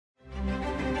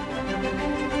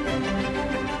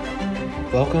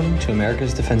Welcome to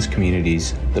America's Defense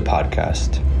Communities, the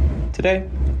podcast. Today,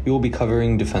 we will be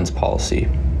covering defense policy.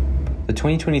 The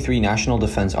 2023 National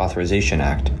Defense Authorization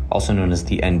Act, also known as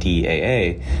the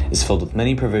NDAA, is filled with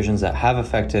many provisions that have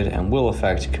affected and will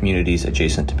affect communities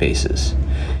adjacent to bases.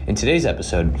 In today's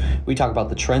episode, we talk about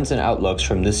the trends and outlooks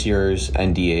from this year's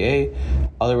NDAA,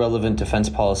 other relevant defense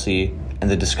policy, and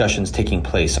the discussions taking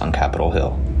place on Capitol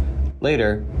Hill.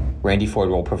 Later, Randy Ford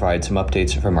will provide some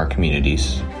updates from our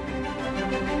communities.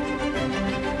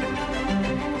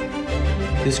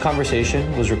 This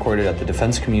conversation was recorded at the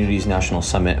Defense Communities National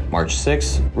Summit March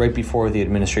 6th, right before the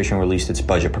administration released its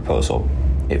budget proposal.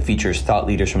 It features thought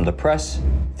leaders from the press,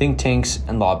 think tanks,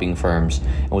 and lobbying firms,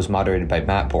 and was moderated by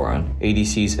Matt Boron,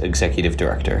 ADC's executive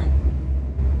director.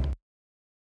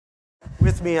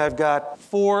 With me, I've got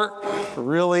four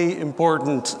really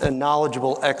important and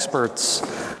knowledgeable experts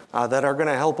that are going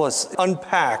to help us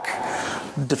unpack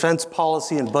defense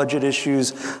policy and budget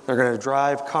issues that are going to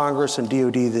drive Congress and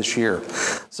DoD this year.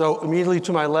 So immediately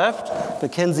to my left,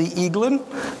 Mackenzie Eaglin,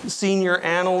 senior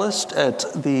analyst at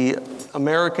the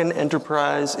American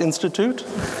Enterprise Institute.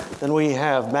 Then we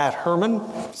have Matt Herman,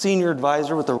 senior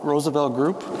advisor with the Roosevelt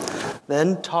Group.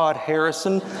 Then Todd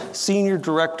Harrison, senior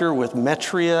director with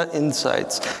Metria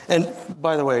Insights. And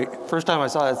by the way, first time I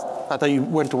saw it, I thought you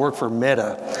went to work for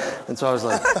Meta. And so I was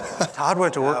like, Todd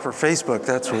went to work for Facebook.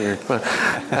 That's weird. But,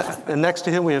 and next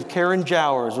to him, we have Karen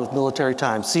Jowers with Military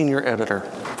Times, senior editor.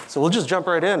 So we'll just jump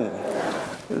right in.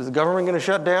 Is the government going to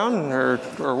shut down or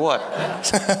what?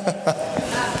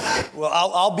 Well,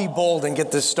 I'll be bold and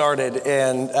get this started.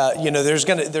 And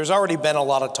there's already been a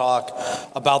lot of talk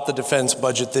about the defense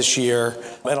budget this year,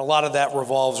 and a lot of that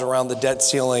revolves around the debt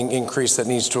ceiling increase that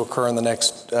needs to occur in the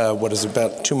next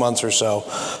about 2 months or so.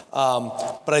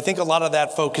 But I think a lot of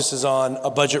that focuses on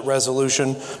a budget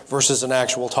resolution versus an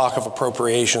actual talk of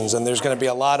appropriations. And there's going to be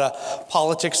a lot of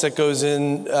politics that goes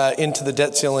into the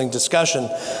debt ceiling discussion.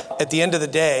 At the end of the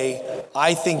day,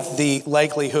 I think the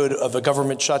likelihood of a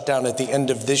government shutdown at the end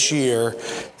of this year,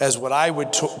 as what I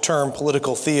would term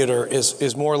political theater,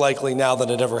 is more likely now than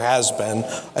it ever has been.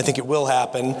 I think it will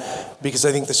happen because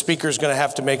I think the speaker is going to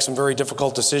have to make some very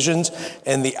difficult decisions,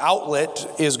 and the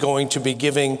outlet is going to be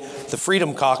giving the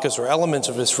Freedom Caucus or elements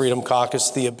of his Freedom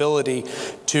Caucus the ability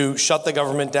to shut the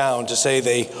government down, to say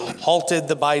they halted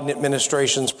the Biden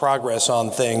administration's progress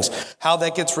on things. How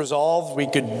that gets resolved, we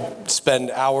could spend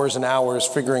hours and hours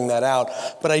figuring that out.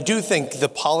 But I do think the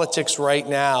politics right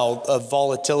now of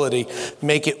volatility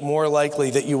make it more likely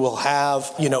that you will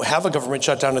have a government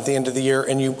shutdown at the end of the year,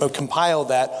 and you compile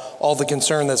that, all the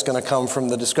concern that's going to come from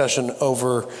the discussion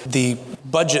over the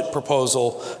budget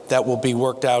proposal that will be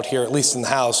worked out here, at least in the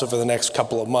House, over the next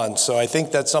couple of months. So I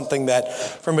think that's something that,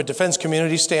 from a defense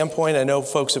community standpoint, I know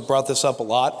folks have brought this up a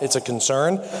lot. It's a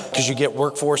concern because you get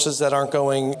workforces that aren't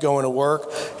going to work.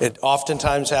 It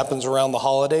oftentimes happens around the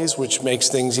holidays, which makes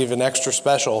things even extra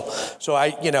special. So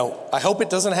I hope it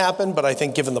doesn't happen, but I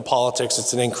think given the politics,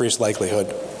 it's an increased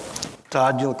likelihood.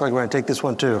 Todd, you look like you want to take this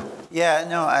one too. Yeah,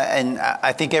 no,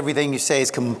 I think everything you say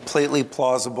is completely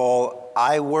plausible.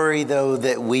 I worry, though,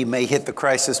 that we may hit the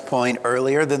crisis point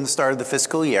earlier than the start of the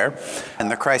fiscal year,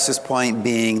 and the crisis point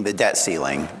being the debt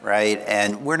ceiling, right?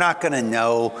 And we're not going to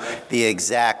know the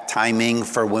exact timing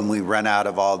for when we run out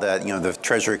of all the, the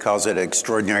Treasury calls it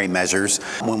extraordinary measures,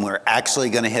 when we're actually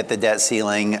going to hit the debt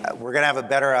ceiling. We're going to have a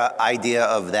better idea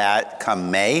of that come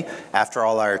May, after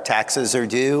all our taxes are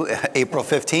due, April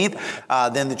 15th.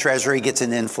 Then the Treasury gets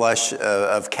an inflush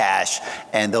of cash,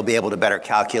 and they'll be able to better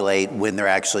calculate when they're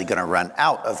actually going to run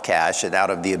out of cash and out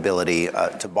of the ability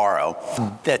to borrow.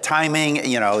 The timing,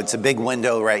 it's a big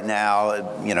window right now.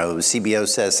 CBO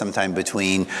says sometime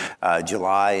between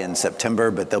July and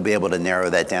September, but they'll be able to narrow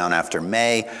that down after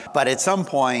May. But at some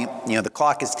point, the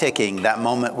clock is ticking. That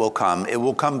moment will come. It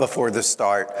will come before the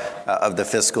start of the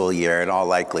fiscal year in all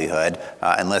likelihood,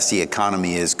 unless the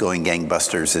economy is going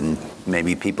gangbusters and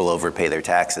maybe people overpay their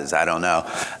taxes. I don't know.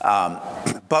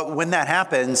 But when that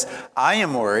happens, I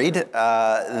am worried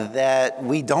that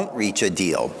we don't reach a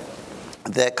deal,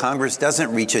 that Congress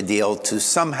doesn't reach a deal to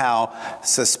somehow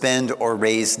suspend or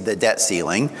raise the debt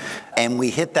ceiling, and we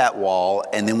hit that wall,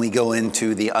 and then we go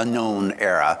into the unknown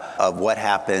era of what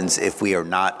happens if we are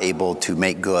not able to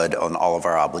make good on all of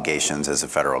our obligations as a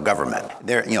federal government.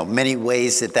 There are many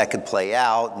ways that could play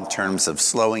out in terms of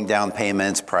slowing down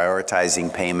payments,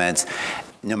 prioritizing payments.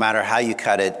 No matter how you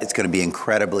cut it, it's going to be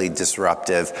incredibly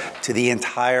disruptive to the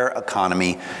entire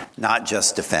economy, not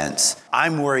just defense.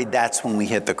 I'm worried that's when we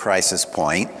hit the crisis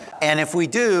point. And if we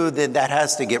do, then that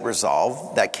has to get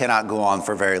resolved. That cannot go on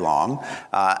for very long.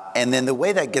 And then the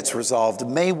way that gets resolved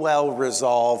may well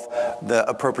resolve the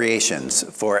appropriations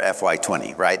for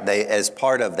FY20, right? As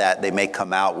part of that, they may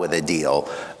come out with a deal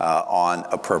on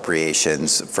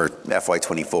appropriations for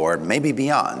FY24, maybe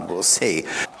beyond. We'll see.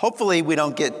 Hopefully, we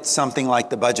don't get something like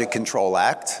the Budget Control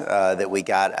Act that we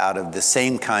got out of the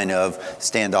same kind of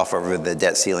standoff over the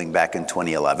debt ceiling back in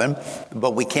 2011,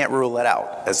 but we can't rule it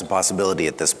out as a possibility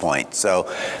at this point. So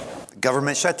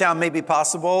government shutdown may be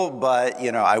possible, but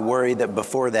I worry that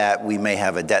before that we may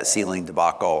have a debt ceiling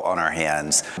debacle on our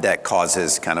hands that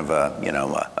causes kind of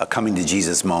a coming to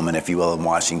Jesus moment, if you will, in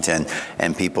Washington,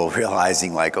 and people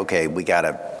realizing like, okay, we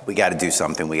gotta do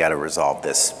something, we gotta resolve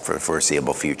this for the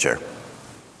foreseeable future.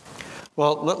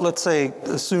 Well, let's say,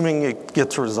 assuming it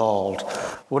gets resolved,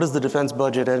 what does the defense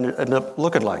budget end up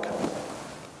looking like?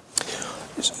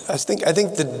 I think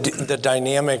the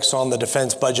dynamics on the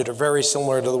defense budget are very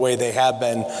similar to the way they have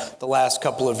been the last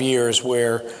couple of years,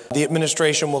 where the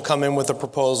administration will come in with a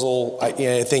proposal.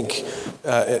 I think,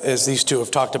 as these two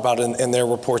have talked about in their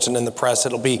reports and in the press,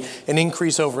 it'll be an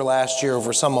increase over last year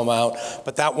over some amount,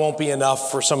 but that won't be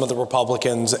enough for some of the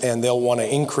Republicans, and they'll want to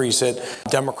increase it.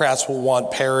 Democrats will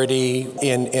want parity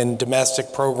in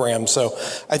domestic programs. So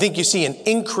I think you see an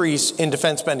increase in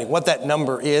defense spending. What that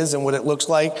number is and what it looks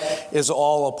like is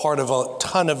all a part of a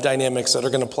ton of dynamics that are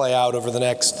going to play out over the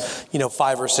next,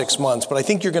 5 or 6 months. But I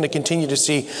think you're going to continue to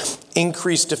see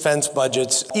increased defense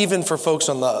budgets, even for folks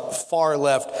on the far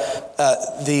left.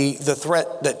 The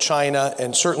threat that China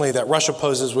and certainly that Russia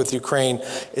poses with Ukraine,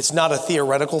 it's not a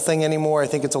theoretical thing anymore. I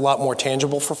think it's a lot more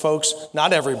tangible for folks.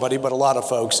 Not everybody, but a lot of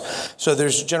folks. So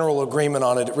there's general agreement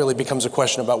on it. It really becomes a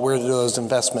question about where do those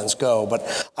investments go.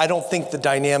 But I don't think the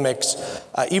dynamics,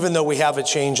 even though we have a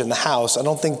change in the House, I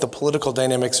don't think the political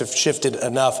dynamics have shifted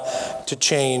enough to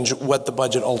change what the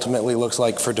budget ultimately looks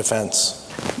like for defense.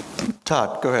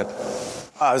 Todd, go ahead.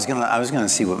 I was gonna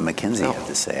see what Mackenzie had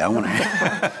to say. I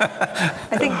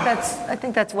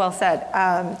think that's well said.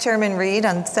 Chairman Reed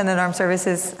on Senate Armed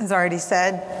Services has already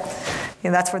said,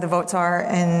 that's where the votes are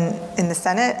in the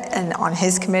Senate and on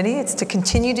his committee. It's to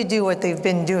continue to do what they've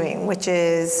been doing, which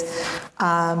is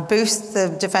boost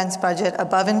the defense budget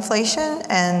above inflation,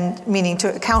 and meaning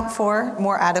to account for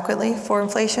more adequately for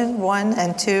inflation, 1,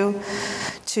 and 2,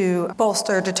 to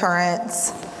bolster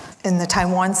deterrence in the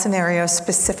Taiwan scenario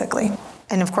specifically.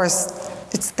 And of course,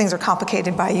 things are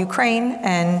complicated by Ukraine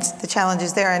and the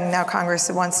challenges there, and now Congress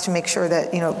wants to make sure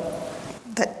that,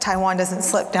 that Taiwan doesn't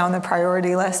slip down the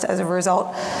priority list as a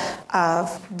result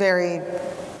of very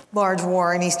large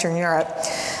war in Eastern Europe.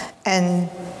 And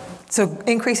so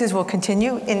increases will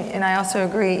continue, and I also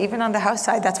agree, even on the House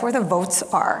side, that's where the votes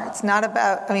are. It's not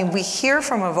about, we hear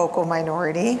from a vocal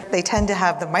minority. They tend to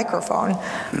have the microphone,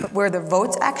 but where the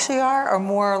votes actually are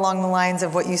more along the lines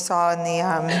of what you saw in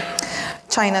the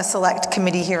China Select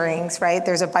Committee hearings, right?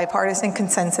 There's a bipartisan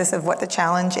consensus of what the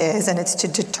challenge is, and it's to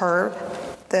deter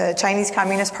the Chinese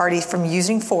Communist Party from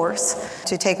using force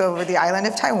to take over the island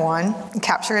of Taiwan and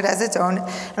capture it as its own.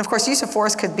 And of course, use of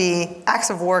force could be, acts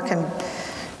of war can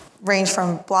range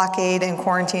from blockade and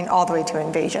quarantine all the way to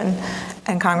invasion.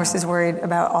 And Congress is worried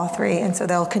about all three. And so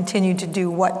they'll continue to do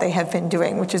what they have been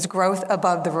doing, which is growth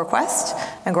above the request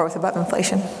and growth above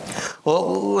inflation.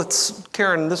 Well,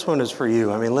 Karen, this one is for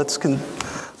you. Let's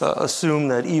assume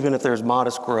that even if there's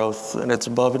modest growth and it's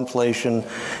above inflation,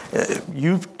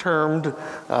 you've termed,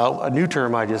 a new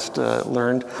term I just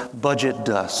learned, budget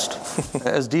dust.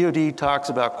 As DOD talks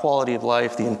about quality of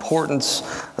life, the importance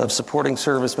of supporting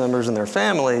service members and their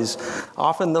families,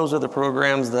 often those are the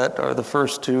programs that are the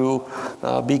first to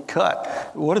be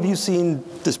cut. What have you seen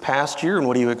this past year, and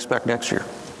what do you expect next year?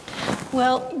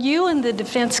 Well, you and the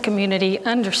defense community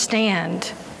understand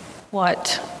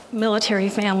what military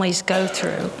families go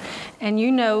through, and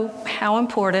you know how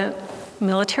important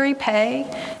military pay,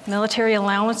 military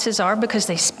allowances are, because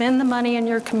they spend the money in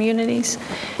your communities.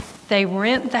 They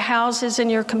rent the houses in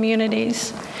your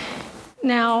communities.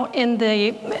 Now,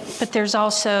 but there's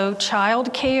also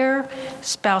child care,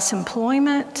 spouse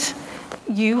employment.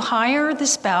 You hire the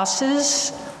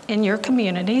spouses in your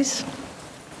communities.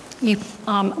 You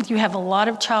have a lot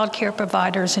of child care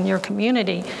providers in your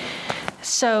community.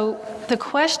 So the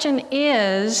question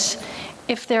is,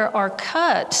 if there are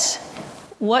cuts,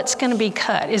 what's going to be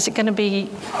cut? Is it going to be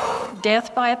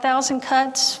death by 1,000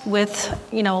 cuts with,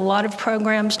 a lot of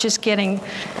programs just getting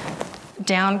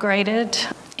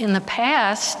downgraded? In the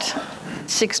past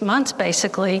 6 months,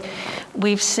 basically,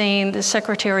 we've seen the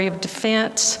Secretary of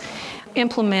Defense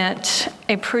implement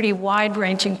a pretty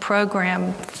wide-ranging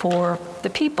program for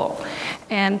the people.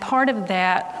 And part of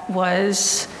that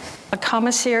was a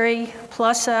commissary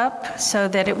plus up so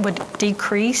that it would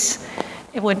decrease.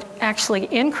 It would actually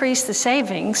increase the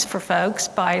savings for folks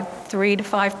by 3 to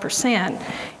 5%,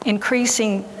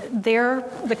 increasing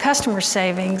the customer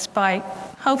savings by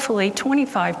hopefully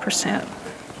 25%.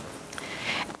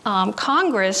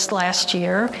 Congress last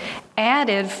year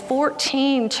added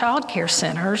 14 child care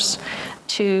centers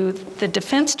to the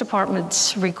Defense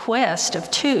Department's request of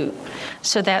 2.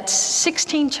 So that's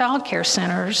 16 child care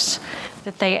centers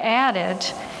that they added,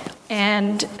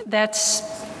 and that's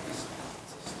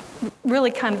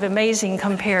really kind of amazing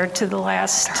compared to the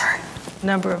last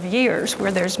number of years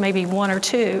where there's maybe 1 or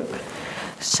 2.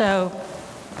 So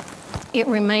it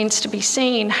remains to be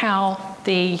seen how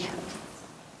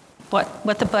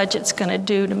what the budget's going to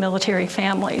do to military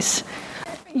families.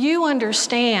 You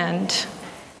understand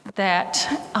that,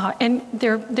 and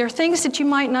there are things that you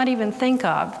might not even think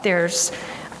of. There's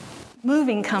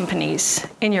moving companies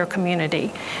in your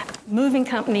community. Moving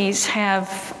companies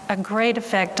have a great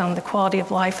effect on the quality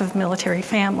of life of military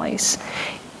families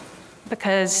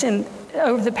because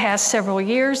over the past several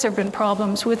years, there have been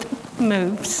problems with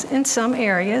moves in some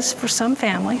areas for some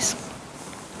families.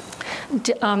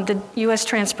 The U.S.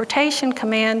 Transportation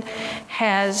Command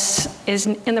is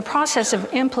in the process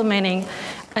of implementing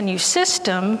a new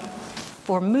system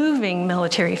for moving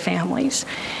military families.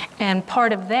 And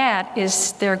part of that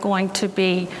is they're going to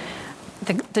be,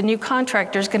 the new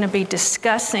contractor is going to be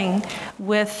discussing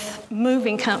with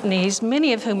moving companies,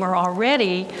 many of whom are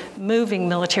already moving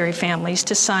military families,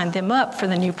 to sign them up for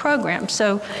the new program.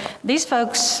 So these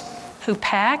folks who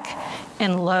pack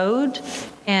and load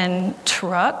and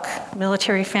truck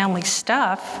military family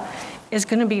stuff is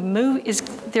going to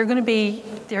be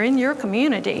they're in your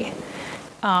community.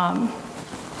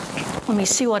 Let me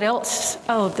see what else.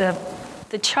 Oh,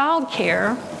 the child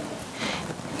care.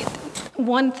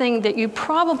 One thing that you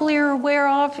probably are aware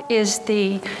of is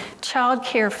the child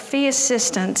care fee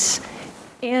assistance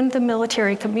in the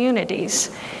military communities.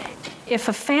 If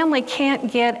a family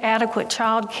can't get adequate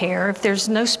child care, if there's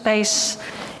no space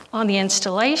on the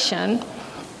installation,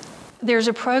 there's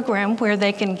a program where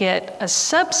they can get a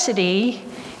subsidy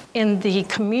in the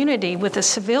community with a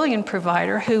civilian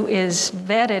provider who is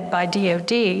vetted by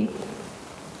DOD.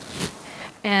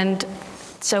 And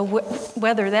so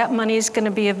whether that money is going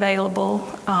to be available,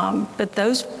 but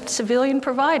those civilian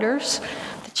providers,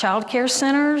 the child care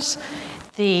centers,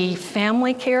 the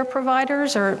family care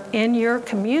providers are in your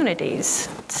communities.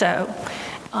 So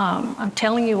I'm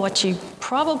telling you what you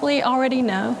probably already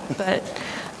know, but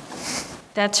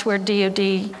that's where DOD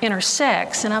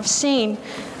intersects. And I've seen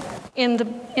in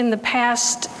the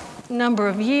past number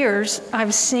of years,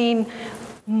 I've seen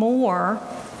more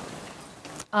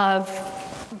of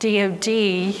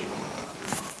DOD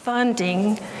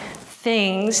funding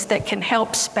things that can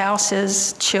help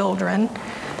spouses, children,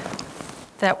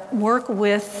 that work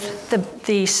with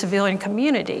the civilian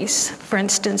communities. For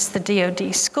instance, the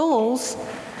DOD schools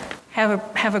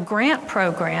have a grant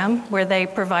program where they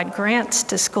provide grants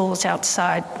to schools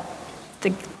outside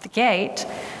the gate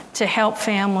to help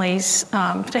families,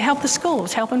 to help the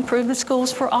schools, help improve the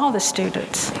schools for all the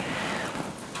students.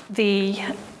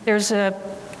 There's a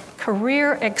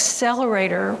Career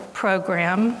Accelerator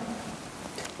program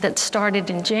that started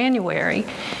in January,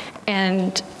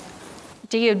 and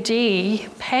DOD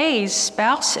pays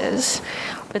spouses,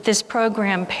 but this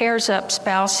program pairs up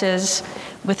spouses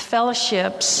with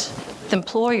fellowships with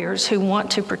employers who want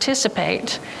to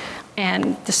participate.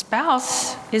 And the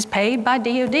spouse is paid by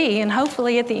DOD, and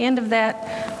hopefully at the end of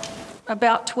that,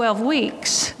 about 12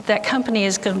 weeks, that company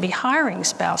is going to be hiring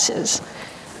spouses.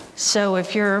 So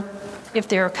if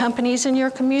there are companies in your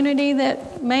community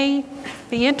that may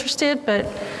be interested but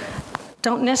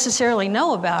don't necessarily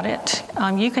know about it,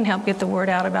 you can help get the word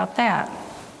out about that.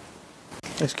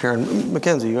 Thanks, Karen.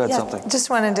 Mackenzie, you had something. Just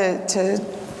wanted to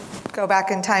go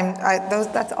back in time.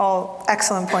 That's all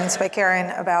excellent points by Karen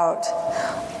about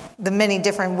the many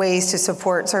different ways to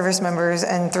support service members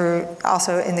and through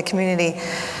also in the community.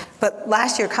 But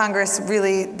last year, Congress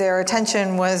really, their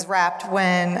attention was rapt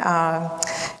when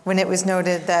it was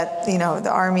noted that,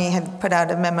 the Army had put out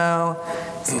a memo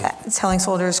telling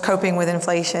soldiers coping with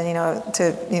inflation,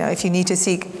 if you need to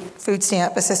seek food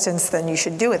stamp assistance, then you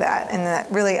should do that. And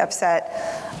that really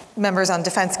upset members on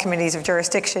defense committees of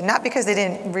jurisdiction, not because they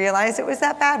didn't realize it was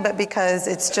that bad, but because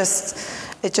it's just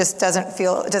it just doesn't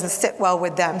sit well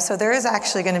with them. So there is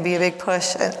actually going to be a big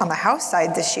push on the House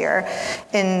side this year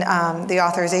in the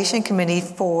authorization committee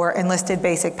for enlisted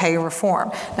basic pay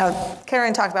reform. Now,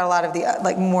 Karen talked about a lot of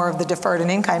the, more of the deferred and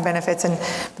in-kind benefits, and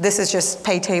this is just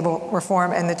pay table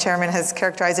reform, and the chairman has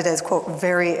characterized it as, quote,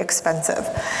 very expensive.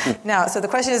 Now, so the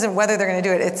question isn't whether they're going to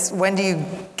do it, it's when do you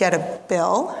get a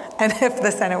bill, and if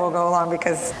the Senate will go along,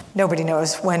 because nobody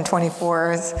knows when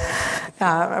 24's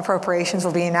appropriations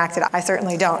will be enacted. I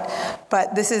certainly don't.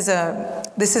 But this is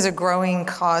a growing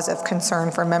cause of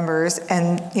concern for members,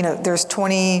 and there's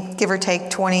give or take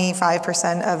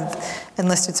 25% of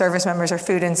enlisted service members are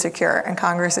food insecure, and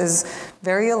Congress is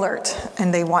very alert,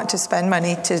 and they want to spend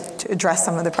money to address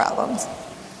some of the problems.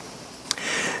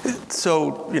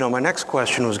 So, my next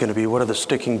question was going to be, what are the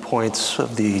sticking points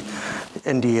of the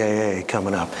NDAA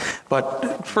coming up?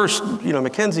 But first,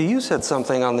 Mackenzie, you said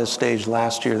something on this stage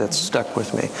last year that stuck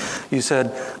with me. You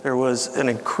said there was an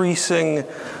increasing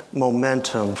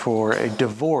momentum for a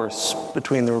divorce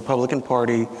between the Republican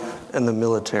Party and the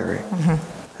military.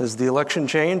 Mm-hmm. Has the election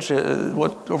changed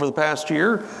over the past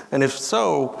year? And if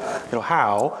so,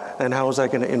 how? And how is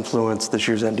that going to influence this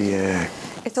year's NDAA?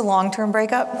 It's a long-term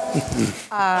breakup.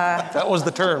 That was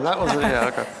the term. That was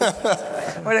okay.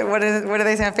 What do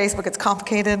they say on Facebook? It's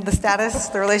complicated,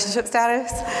 the relationship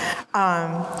status.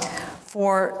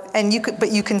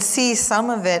 But you can see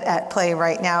some of it at play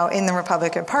right now in the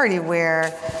Republican Party,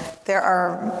 where there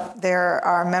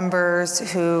are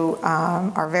members who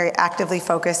are very actively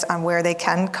focused on where they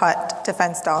can cut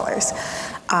defense dollars.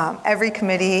 Every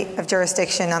committee of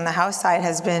jurisdiction on the House side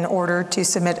has been ordered to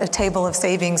submit a table of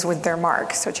savings with their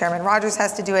marks. So Chairman Rogers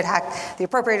has to do it, the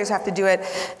appropriators have to do it,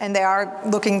 and they are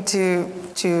looking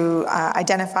to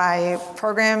identify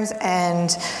programs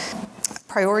and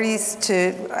priorities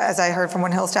to, as I heard from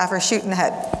one Hill staffer, shoot in the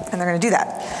head, and they're going to do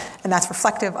that. And that's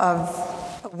reflective of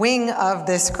a wing of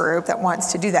this group that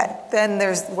wants to do that. Then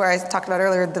there's where I talked about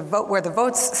earlier, where the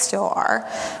votes still are,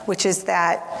 which is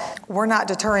that we're not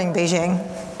deterring Beijing,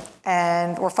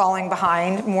 and we're falling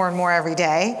behind more and more every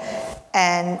day.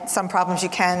 And some problems you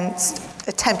can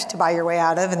attempt to buy your way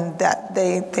out of, and that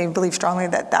they believe strongly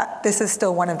that this is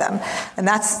still one of them. And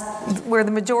that's where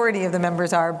the majority of the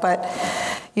members are. But,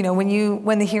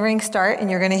 when the hearings start, and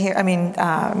you're going to hear,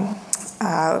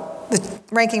 the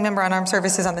ranking member on armed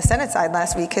services on the Senate side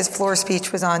last week, his floor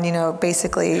speech was on,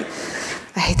 basically,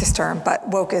 I hate this term,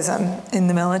 but wokeism in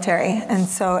the military. And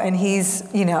he's,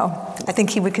 I think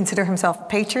he would consider himself a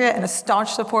patriot and a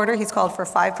staunch supporter. He's called for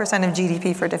 5% of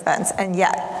GDP for defense. And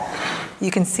yet,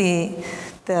 you can see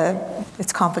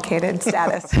its complicated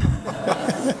status.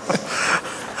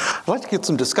 I'd like to get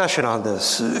some discussion on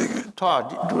this.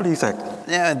 Todd, what do you think?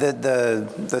 Yeah,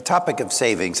 the topic of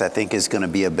savings, I think, is going to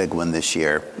be a big one this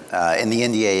year in the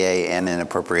NDAA and in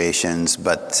appropriations.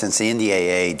 But since the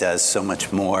NDAA does so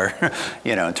much more,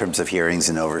 in terms of hearings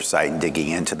and oversight and digging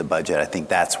into the budget, I think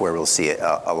that's where we'll see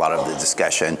a lot of the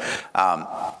discussion.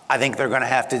 I think they're going to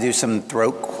have to do some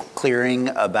throat clearing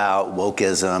about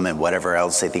wokeism and whatever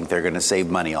else they think they're going to save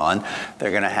money on.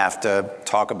 They're going to have to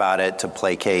talk about it to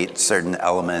placate certain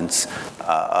elements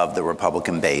of the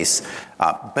Republican base.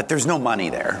 But there's no money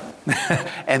there.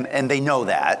 and they know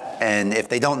that. And if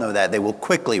they don't know that, they will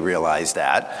quickly realize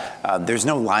that. There's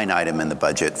no line item in the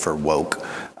budget for woke.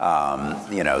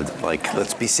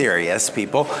 Let's be serious,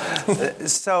 people.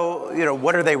 So,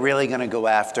 what are they really going to go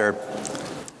after?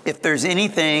 If there's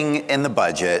anything in the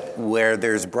budget where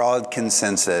there's broad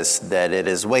consensus that it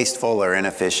is wasteful or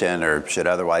inefficient or should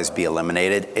otherwise be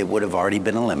eliminated, it would have already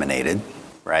been eliminated,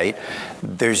 right?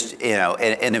 There's,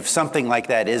 and if something like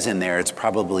that is in there, it's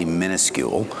probably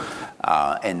minuscule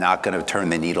and not going to turn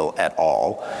the needle at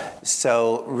all.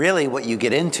 So really what you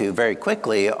get into very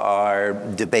quickly are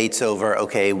debates over,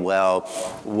 okay, well,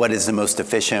 what is the most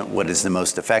efficient, what is the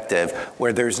most effective,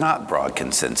 where there's not broad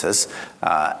consensus.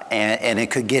 And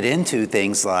it could get into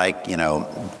things like,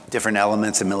 different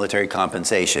elements of military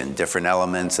compensation, different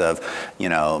elements of,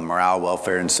 morale,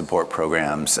 welfare, and support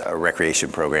programs, recreation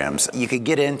programs. You could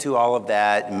get into all of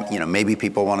that. Maybe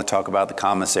people want to talk about the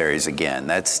commissaries again.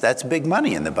 That's big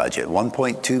money in the budget,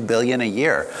 $1.2 billion a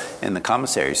year in the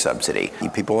commissary subsidy.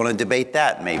 People want to debate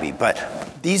that maybe, but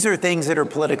these are things that are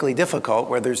politically difficult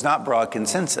where there's not broad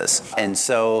consensus. And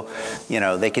so,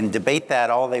 they can debate that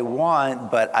all they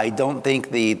want, but I don't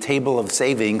think the table of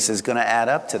savings is going to add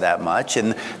up to that much.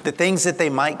 And the things that they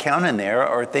might count in there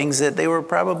are things that they were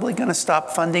probably going to stop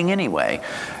funding anyway.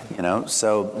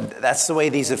 So that's the way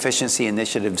these efficiency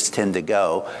initiatives tend to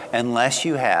go, unless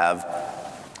you have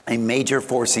a major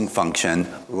forcing function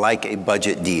like a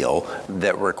budget deal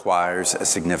that requires a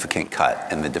significant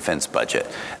cut in the defense budget.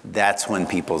 That's when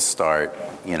people start,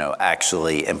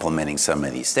 actually implementing some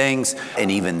of these things. And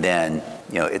even then,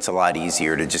 it's a lot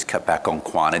easier to just cut back on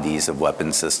quantities of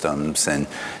weapon systems and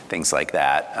things like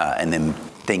that, and then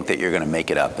think that you're going to make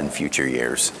it up in future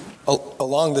years.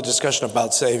 Along the discussion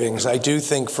about savings, I do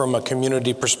think from a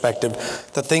community perspective,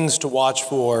 the things to watch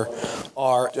for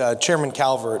are, Chairman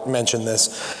Calvert mentioned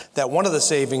this, that one of the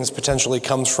savings potentially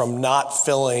comes from not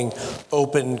filling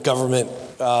open government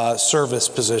service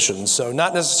positions. So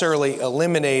not necessarily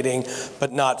eliminating,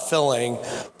 but not filling.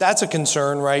 That's a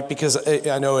concern, right? Because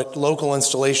I know at local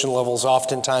installation levels,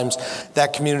 oftentimes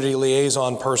that community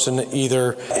liaison person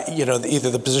either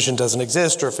the position doesn't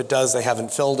exist, or if it does, they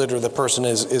haven't filled it, or the person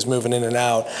is moving in and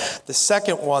out. The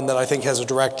second one that I think has a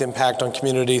direct impact on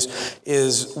communities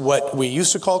is what we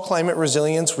used to call climate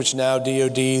resilience, which now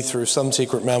DOD, through some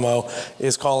secret memo,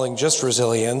 is calling just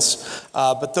resilience.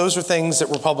 But those are things that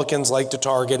Republicans like to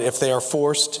target. If they are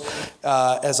forced,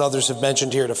 as others have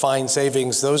mentioned here, to find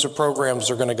savings, those are programs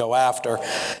they're going to go after.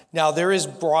 Now, there is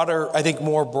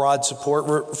more broad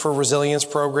support for resilience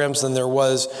programs than there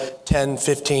was 10,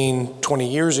 15, 20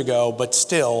 years ago, but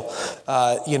still,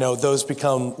 those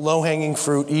become low-hanging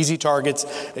fruit, easy targets.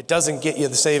 It doesn't get you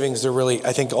the savings they're really,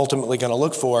 I think, ultimately going to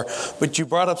look for. But you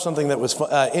brought up something that was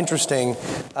interesting,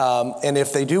 and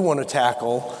if they do want to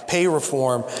tackle pay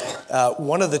reform,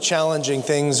 one of the challenging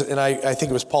things, and I think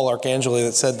it was Paul Arcangeli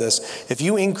that said this, if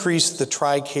you increase the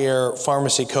TRICARE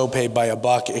pharmacy copay by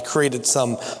 $1, it created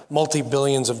some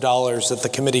multi-billions of dollars that the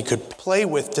committee could play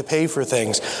with to pay for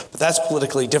things. But that's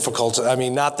politically difficult. I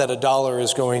mean, not that $1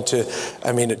 is going to,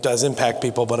 it does impact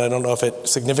people, but I don't know if it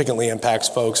significantly impacts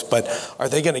folks. But are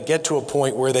they going to get to a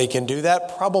point where they can do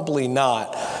that? Probably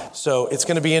not. So it's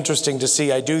going to be interesting to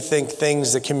see. I do think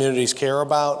things that communities care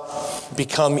about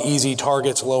become easy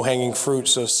targets, low-hanging fruit.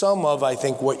 So some of, I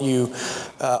think, what you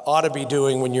ought to be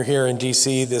doing when you're here in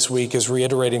D.C. this week is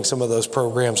reiterating some of those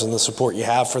programs and the support you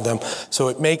have for them. So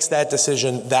it makes that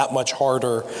decision that much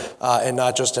harder and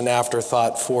not just an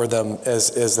afterthought for them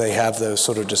as they have those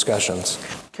sort of discussions.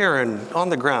 Karen, on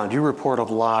the ground, you report a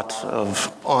lot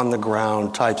of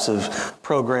on-the-ground types of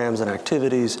programs and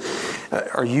activities.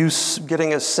 Are you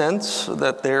getting a sense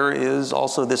that there is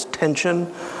also this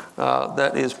tension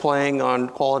that is playing on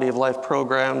quality of life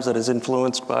programs that is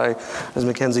influenced by, as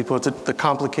Mackenzie puts it, the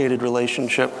complicated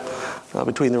relationship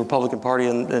between the Republican Party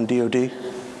and DOD?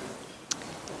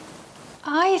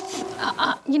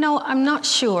 I'm not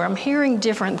sure. I'm hearing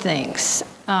different things.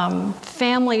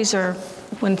 Families are,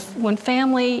 when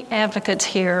family advocates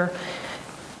hear,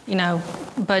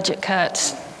 budget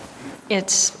cuts,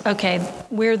 it's, okay,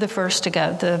 we're the first to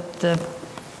go. The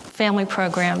family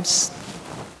programs,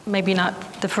 maybe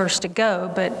not the first to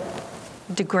go, but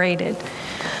degraded.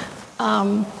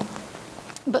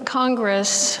 But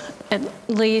Congress, at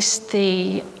least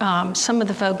some of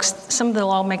the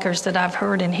lawmakers that I've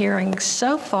heard in hearings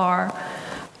so far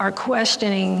are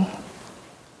questioning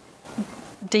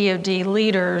DOD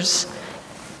leaders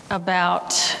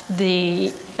about the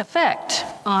effect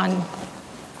on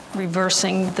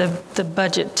reversing the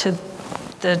budget to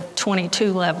the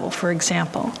 22 level, for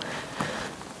example.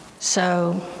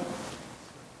 So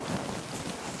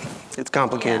it's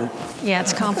complicated. Yeah,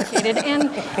 it's complicated.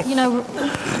 And,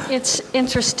 it's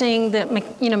interesting that,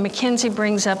 Mackenzie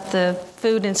brings up the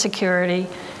food insecurity.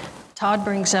 Todd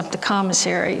brings up the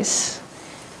commissaries.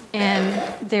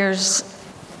 And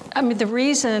the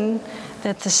reason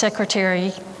that the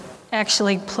secretary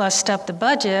actually plussed up the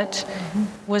budget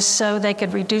was so they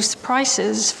could reduce the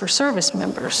prices for service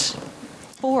members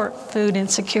for food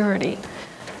insecurity.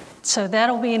 So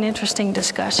that'll be an interesting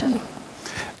discussion.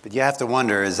 But you have to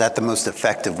wonder, is that the most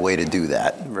effective way to do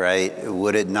that, right?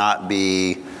 Would it not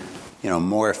be,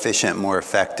 more efficient, more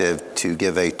effective to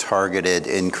give a targeted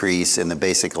increase in the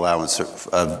basic allowance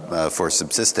for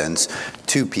subsistence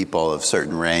to people of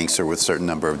certain ranks or with certain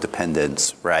number of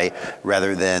dependents, right?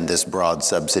 Rather than this broad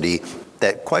subsidy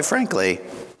that, quite frankly,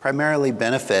 primarily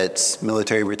benefits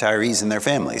military retirees and their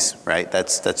families, right?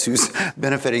 That's who's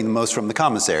benefiting the most from the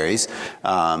commissaries.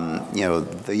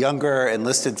 The younger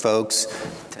enlisted folks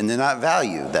tend to not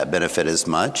value that benefit as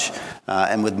much,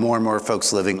 and with more and more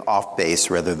folks living off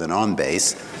base rather than on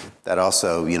base, that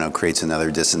also, creates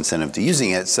another disincentive to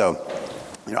using it. So,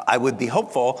 I would be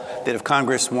hopeful that if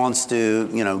Congress wants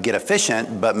to, get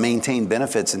efficient but maintain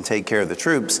benefits and take care of the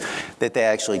troops, that they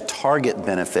actually target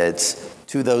benefits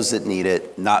to those that need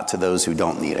it, not to those who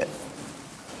don't need it.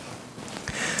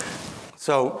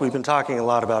 So we've been talking a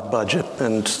lot about budget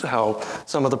and how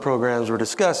some of the programs we're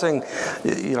discussing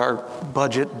are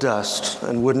budget dust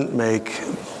and wouldn't make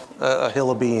a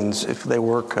hill of beans if they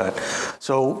were cut.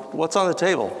 So what's on the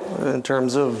table in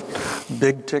terms of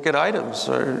big ticket items?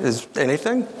 Is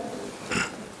anything?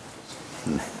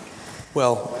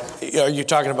 Well, are you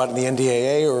talking about the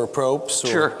NDAA or PROPS?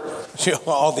 Sure.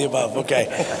 All the above,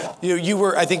 okay. You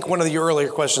were, I think one of your earlier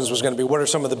questions was going to be, what are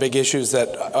some of the big issues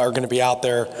that are going to be out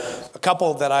there? A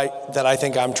couple that I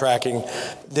think I'm tracking.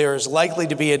 There's likely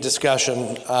to be a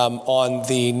discussion on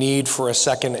the need for a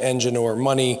second engine or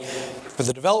money for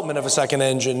the development of a second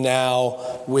engine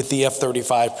now with the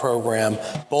F-35 program.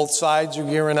 Both sides are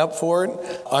gearing up for it.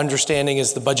 Understanding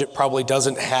is the budget probably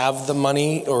doesn't have the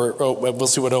money, or we'll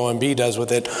see what OMB does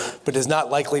with it, but is not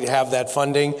likely to have that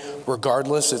funding.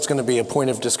 Regardless, it's going to be a point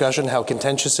of discussion. How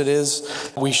contentious it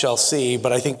is, we shall see.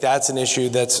 But I think that's an issue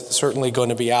that's certainly going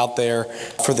to be out there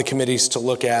for the committees to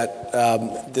look at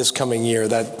this coming year.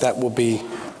 That will be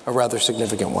a rather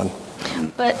significant one.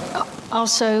 But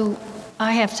also,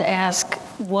 I have to ask,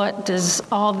 what does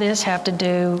all this have to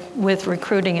do with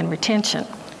recruiting and retention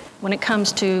when it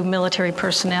comes to military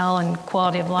personnel and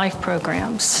quality of life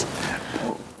programs?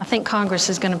 I think Congress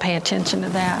is going to pay attention to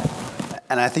that.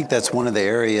 And I think that's one of the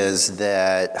areas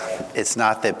that it's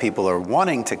not that people are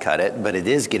wanting to cut it, but it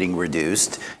is getting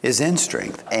reduced, is end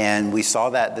strength. And we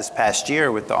saw that this past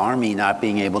year with the Army not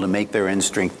being able to make their end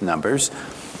strength numbers.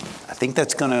 I think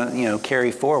that's going to,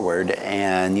 carry forward.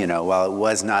 And, while it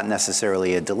was not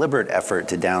necessarily a deliberate effort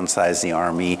to downsize the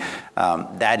Army,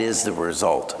 that is the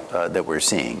result that we're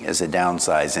seeing, is a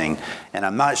downsizing. And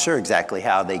I'm not sure exactly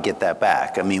how they get that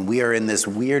back. I mean, we are in this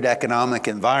weird economic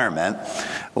environment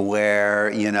where,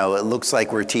 it looks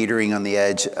like we're teetering on the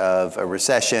edge of a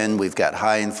recession. We've got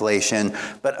high inflation,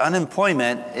 but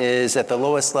unemployment is at the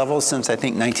lowest level since, I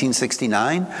think,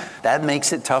 1969. That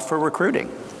makes it tough for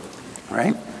recruiting,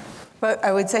 right? But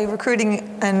I would say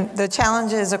recruiting and the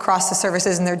challenges across the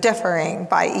services, and they're differing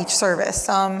by each service.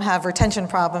 Some have retention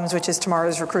problems, which is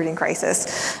tomorrow's recruiting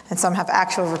crisis, and some have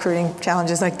actual recruiting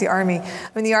challenges like the Army. I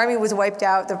mean, the Army was wiped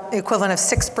out, the equivalent of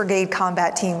 6 brigade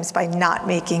combat teams, by not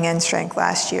making end strength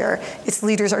last year. Its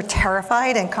leaders are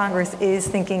terrified, and Congress is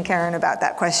thinking, Karen, about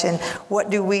that question. What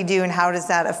do we do, and how does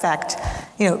that affect,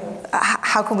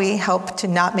 how can we help to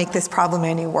not make this problem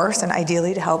any worse, and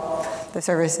ideally to help the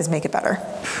services make it better?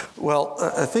 Well,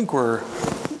 I think we're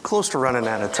close to running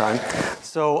out of time,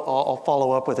 so I'll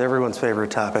follow up with everyone's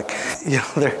favorite topic.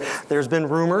 There's been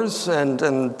rumors, and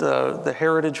the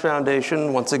Heritage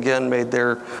Foundation once again made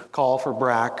their call for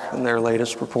BRAC in their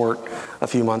latest report a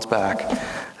few months back,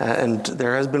 and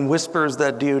there has been whispers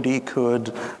that DoD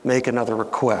could make another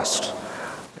request.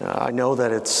 I know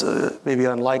that it's maybe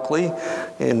unlikely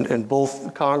in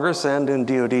both Congress and in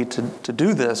DoD to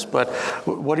do this, but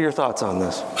what are your thoughts on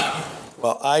this?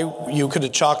 Well, you could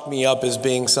have chalked me up as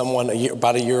being someone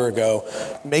about a year ago,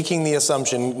 making the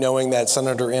assumption, knowing that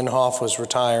Senator Inhofe was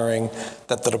retiring,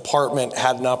 that the department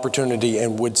had an opportunity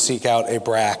and would seek out a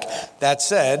BRAC. That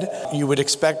said, you would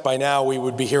expect by now we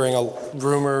would be hearing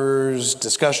rumors,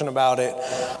 discussion about it.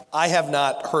 I have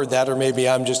not heard that, or maybe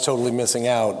I'm just totally missing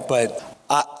out, but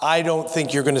I don't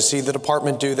think you're going to see the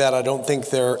department do that. I don't think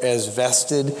they're as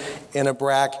vested in a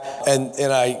BRAC.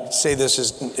 And I say this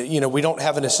as, we don't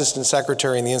have an assistant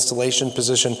secretary in the installation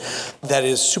position that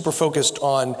is super focused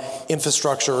on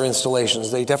infrastructure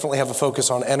installations. They definitely have a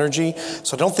focus on energy.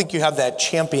 So I don't think you have that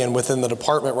champion within the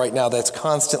department right now that's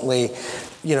constantly,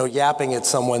 yapping at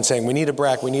someone saying, we need a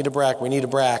BRAC, we need a BRAC, we need a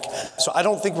BRAC. So I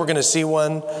don't think we're going to see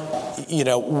one.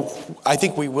 I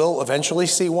think we will eventually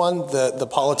see one. The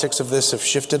politics of this have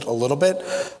shifted a little bit.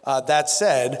 That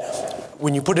said,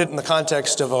 when you put it in the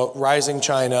context of a rising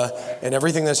China and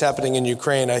everything that's happening in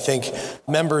Ukraine, I think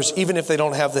members, even if they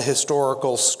don't have the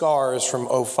historical scars from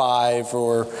 2005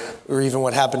 or even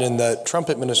what happened in the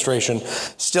Trump administration,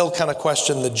 still kind of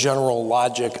question the general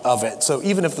logic of it. So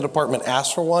even if the department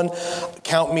asks for one,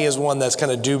 count me as one that's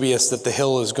kind of dubious that the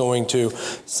Hill is going to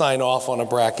sign off on a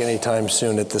BRAC anytime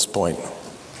soon at this point.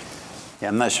 Yeah,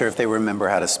 I'm not sure if they remember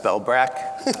how to spell BRAC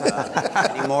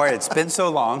anymore. It's been so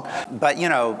long. But,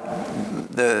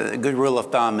 the good rule of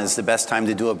thumb is the best time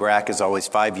to do a BRAC is always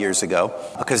 5 years ago,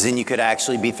 because then you could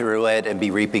actually be through it and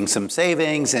be reaping some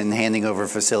savings and handing over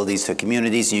facilities to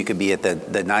communities, and you could be at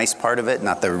the nice part of it,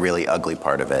 not the really ugly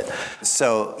part of it.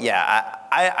 So, yeah,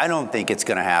 I don't think it's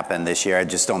going to happen this year. I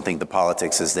just don't think the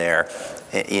politics is there,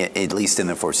 at least in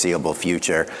the foreseeable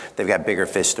future. They've got bigger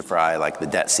fish to fry, like the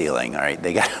debt ceiling. All right,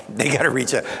 they got to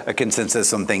reach a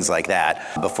consensus on things like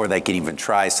that before they can even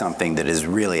try something that is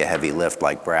really a heavy lift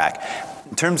like BRAC.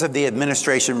 In terms of the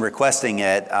administration requesting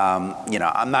it,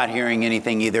 I'm not hearing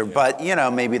anything either, but,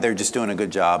 maybe they're just doing a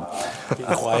good job. Being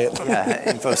quiet.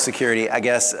 Yeah, info security, I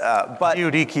guess. But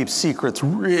DOD keeps secrets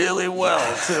really well,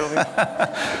 too.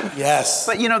 Yes.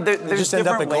 But, there's just end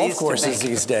up different at golf ways courses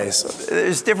these days.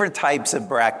 There's different types of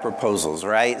BRAC proposals,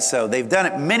 right? So they've done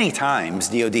it many times.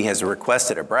 DOD has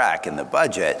requested a BRAC in the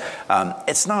budget.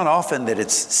 It's not often that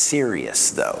it's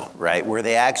serious, though, right? Where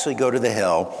they actually go to the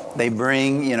Hill, they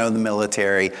bring, the military,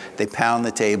 they pound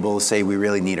the table, say we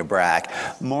really need a BRAC.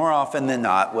 More often than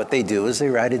not, what they do is they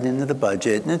write it into the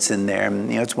budget, and it's in there,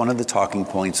 and it's one of the talking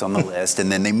points on the list,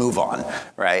 and then they move on,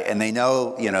 right? And they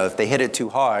know, if they hit it too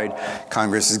hard,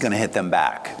 Congress is going to hit them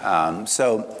back.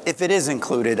 So if it is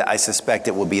included, I suspect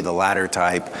it will be the latter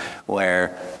type,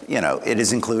 where it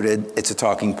is included, it's a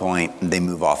talking point, and they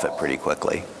move off it pretty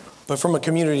quickly. But from a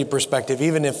community perspective,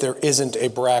 even if there isn't a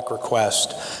BRAC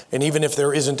request, and even if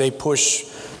there isn't a push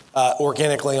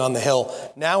organically on the Hill,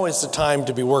 now is the time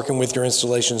to be working with your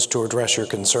installations to address your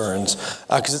concerns.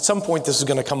 Because at some point this is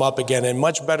going to come up again, and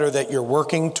much better that you're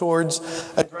working towards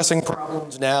addressing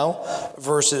problems now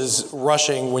versus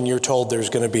rushing when you're told there's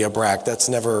going to be a BRAC. That's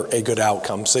never a good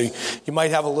outcome. So you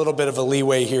might have a little bit of a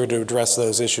leeway here to address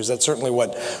those issues. That's certainly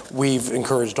what we've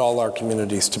encouraged all our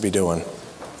communities to be doing.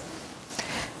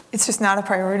 It's just not a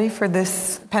priority for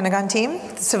this Pentagon team,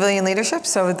 civilian leadership,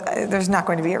 so there's not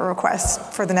going to be a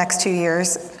request for the next 2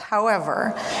 years. However,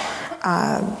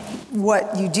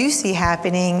 what you do see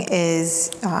happening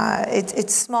is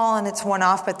it's small and it's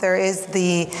one-off, but there is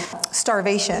the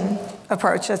starvation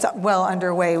approach that's well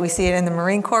underway. We see it in the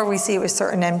Marine Corps. We see it with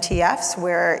certain MTFs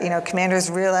where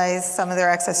commanders realize some of their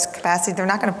excess capacity. They're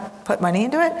not going to put money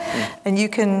into it, and you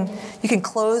can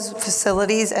close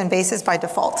facilities and bases by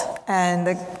default.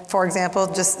 And for example,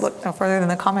 just look no further than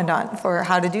the commandant for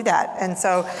how to do that. And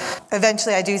so,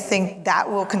 eventually, I do think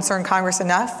that will concern Congress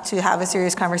enough to have a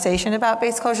serious conversation about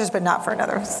base closures, but not for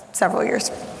another several years.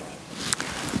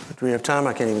 Do we have time?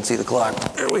 I can't even see the clock.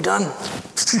 Are we done?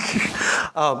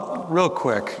 Real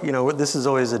quick, this is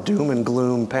always a doom and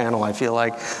gloom panel, I feel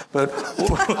like, but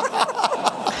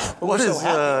what is,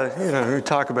 we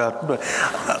talk about, but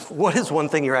what is one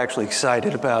thing you're actually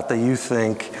excited about that you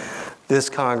think this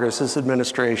Congress, this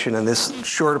administration, and this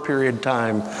shorter period of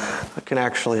time can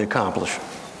actually accomplish?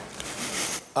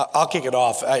 I'll kick it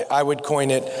off. I would coin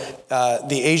it,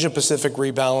 the Asia-Pacific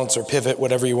rebalance or pivot,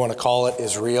 whatever you want to call it,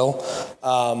 is real.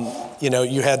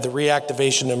 You had the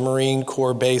reactivation of Marine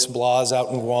Corps base Blas out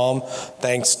in Guam,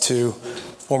 thanks to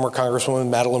former Congresswoman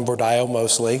Madeline Bordillo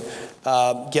mostly.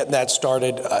 Getting that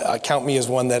started, count me as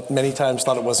one that many times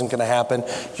thought it wasn't going to happen.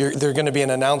 There's going to be an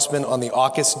announcement on the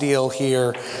AUKUS deal here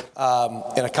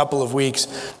in a couple of weeks.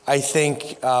 I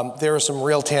think there are some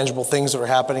real tangible things that are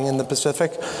happening in the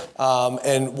Pacific.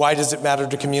 And why does it matter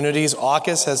to communities?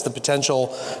 AUKUS has the potential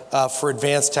for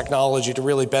advanced technology to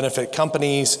really benefit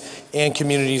companies and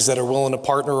communities that are willing to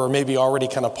partner or maybe already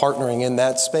kind of partnering in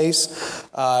that space.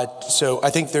 So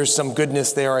I think there's some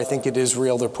goodness there. I think it is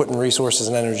real. They're putting resources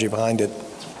and energy behind it.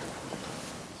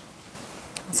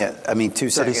 Yeah, 2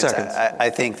 seconds. I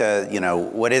think that,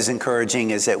 what is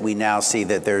encouraging is that we now see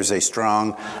that there's a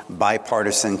strong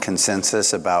bipartisan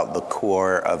consensus about the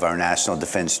core of our national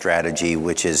defense strategy,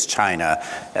 which is China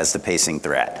as the pacing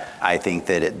threat. I think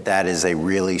that that is a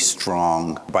really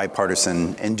strong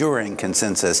bipartisan, enduring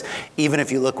consensus, even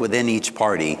if you look within each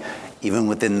party. Even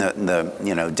within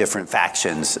the different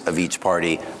factions of each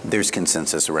party, there's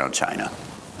consensus around China.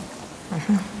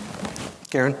 Mm-hmm.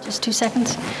 Karen? Just 2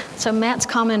 seconds. So Matt's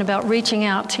comment about reaching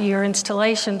out to your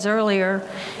installations earlier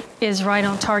is right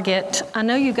on target. I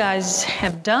know you guys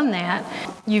have done that.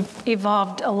 You've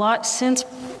evolved a lot since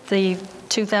the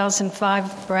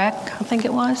 2005 BRAC, I think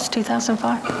it was,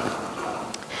 2005.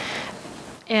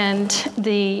 And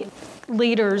the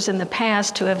leaders in the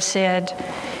past who have said,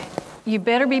 you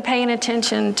better be paying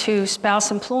attention to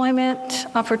spouse employment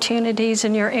opportunities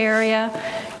in your area,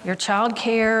 your child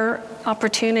care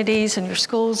opportunities in your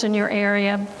schools in your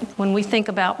area when we think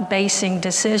about basing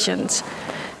decisions.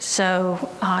 So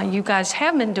you guys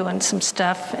have been doing some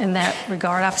stuff in that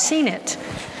regard. I've seen it,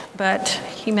 but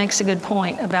he makes a good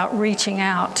point about reaching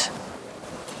out.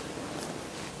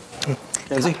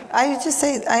 Daisy? I would just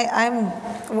say I'm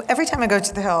every time I go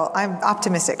to the Hill, I'm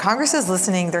optimistic. Congress is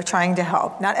listening. They're trying to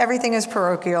help. Not everything is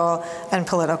parochial and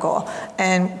political,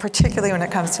 and particularly when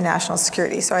it comes to national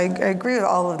security. So I agree with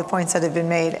all of the points that have been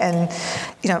made. And,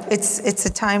 it's a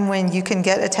time when you can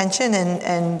get attention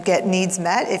and get needs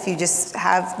met if you just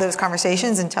have those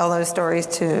conversations and tell those stories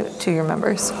to your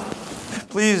members.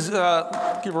 Please give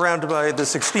a round to the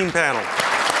 16 panel.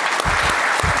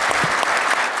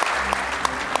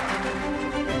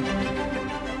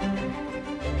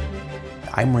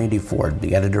 I'm Randy Ford,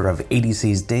 the editor of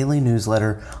ADC's daily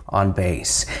newsletter On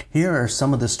Base. Here are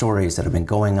some of the stories that have been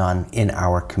going on in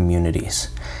our communities.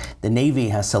 The Navy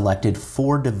has selected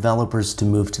 4 developers to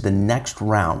move to the next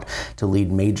round to lead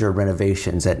major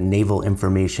renovations at Naval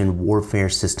Information Warfare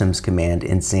Systems Command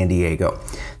in San Diego.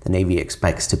 The Navy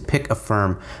expects to pick a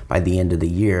firm by the end of the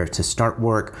year to start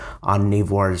work on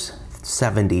NAVWAR's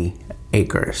 70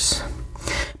 acres.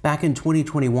 Back in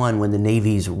 2021, when the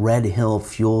Navy's Red Hill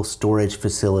fuel storage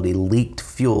facility leaked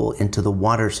fuel into the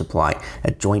water supply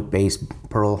at Joint Base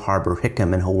Pearl Harbor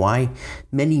Hickam in Hawaii,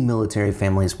 many military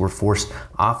families were forced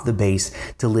off the base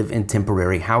to live in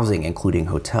temporary housing, including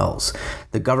hotels.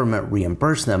 The government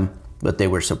reimbursed them, but they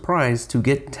were surprised to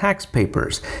get tax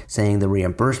papers saying the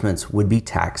reimbursements would be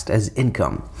taxed as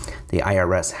income. The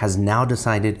IRS has now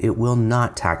decided it will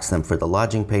not tax them for the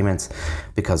lodging payments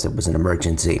because it was an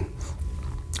emergency.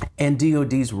 And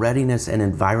DoD's Readiness and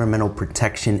Environmental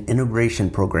Protection Integration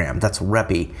Program, that's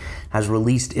REPI, has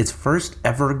released its first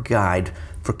ever guide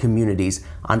for communities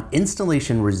on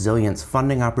installation resilience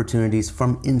funding opportunities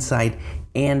from inside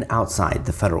and outside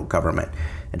the federal government.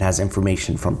 It has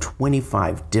information from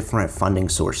 25 different funding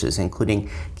sources,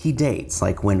 including key dates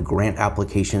like when grant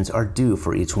applications are due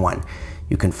for each one.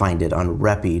 You can find it on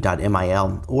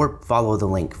repi.mil or follow the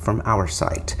link from our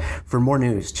site. For more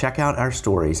news, check out our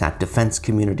stories at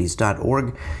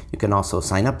defensecommunities.org. You can also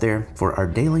sign up there for our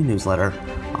daily newsletter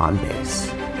On Base.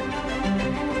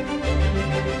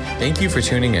 Thank you for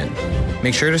tuning in.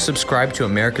 Make sure to subscribe to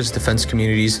America's Defense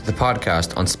Communities, the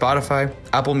podcast, on Spotify,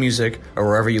 Apple Music, or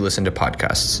wherever you listen to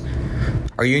podcasts.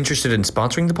 Are you interested in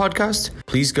sponsoring the podcast?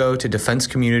 Please go to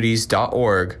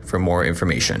defensecommunities.org for more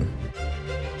information.